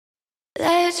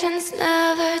Legends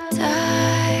never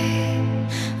die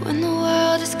when the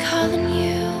world is calling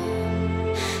you.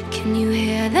 Can you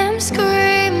hear them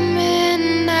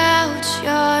screaming out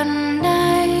your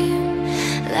name?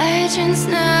 Legends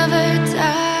never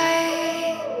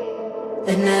die.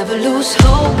 They never lose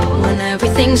hope when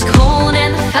everything's cold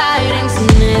and the fighting's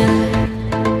near.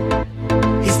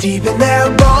 It's deep in their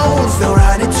bones, they'll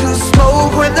run into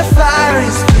smoke when the fire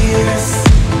is fierce.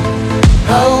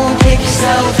 Oh, pick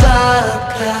yourself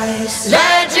up, guys.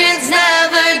 Legends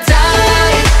never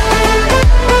die.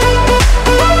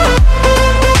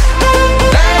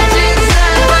 Legends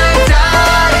never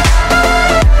die.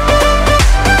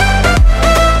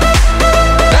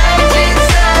 Legends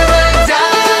never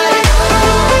die.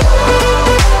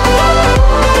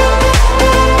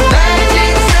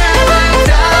 Legends never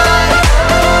die.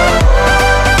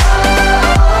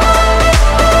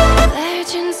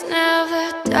 Legends never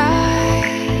die.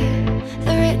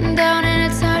 They're written down in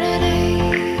eternity,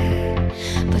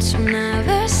 but you'll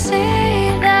never see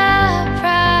the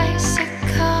price it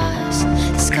cost.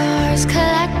 The scars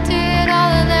collected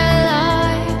all of their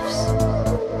lives.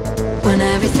 When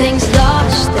everything's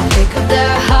lost, they pick up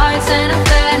their hearts and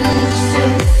avenge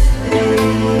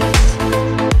defeat.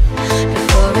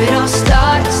 Before it all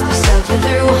starts, they suffer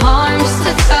through harms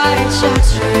to touch your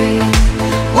dream.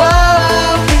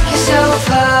 Whoa, pick yourself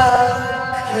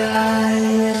up,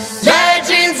 guys.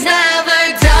 Legends never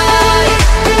die.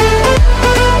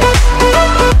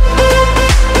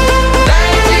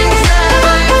 Legends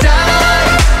never die.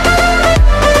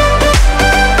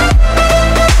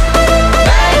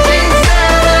 Legends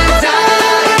never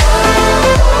die.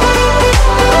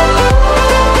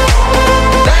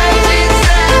 Legends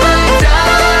never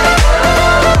die.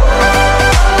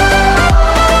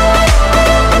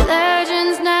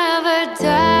 Legends never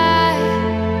die.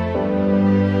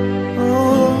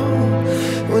 Oh,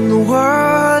 when the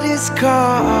world is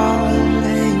calling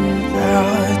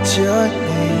out your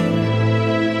name,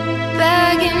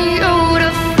 Begging you to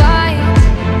fight.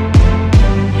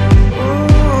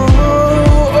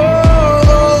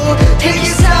 pick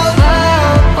yourself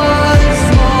up once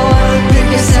more. Pick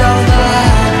yourself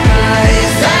up,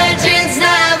 guys. Legends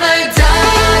never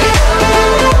die.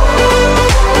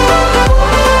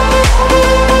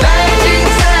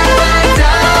 Legends never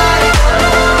die.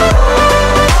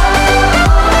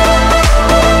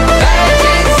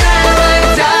 Legends never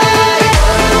die.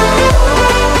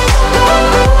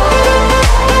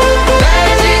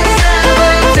 Legends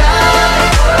never die.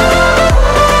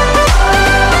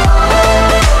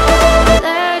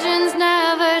 Legends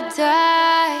never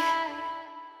die.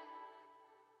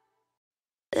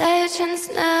 Legends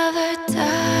never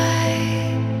die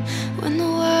when the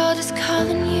world is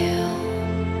calling you.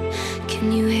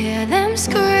 Can you hear them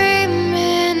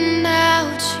screaming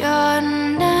out your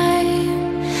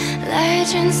name?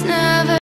 Legends never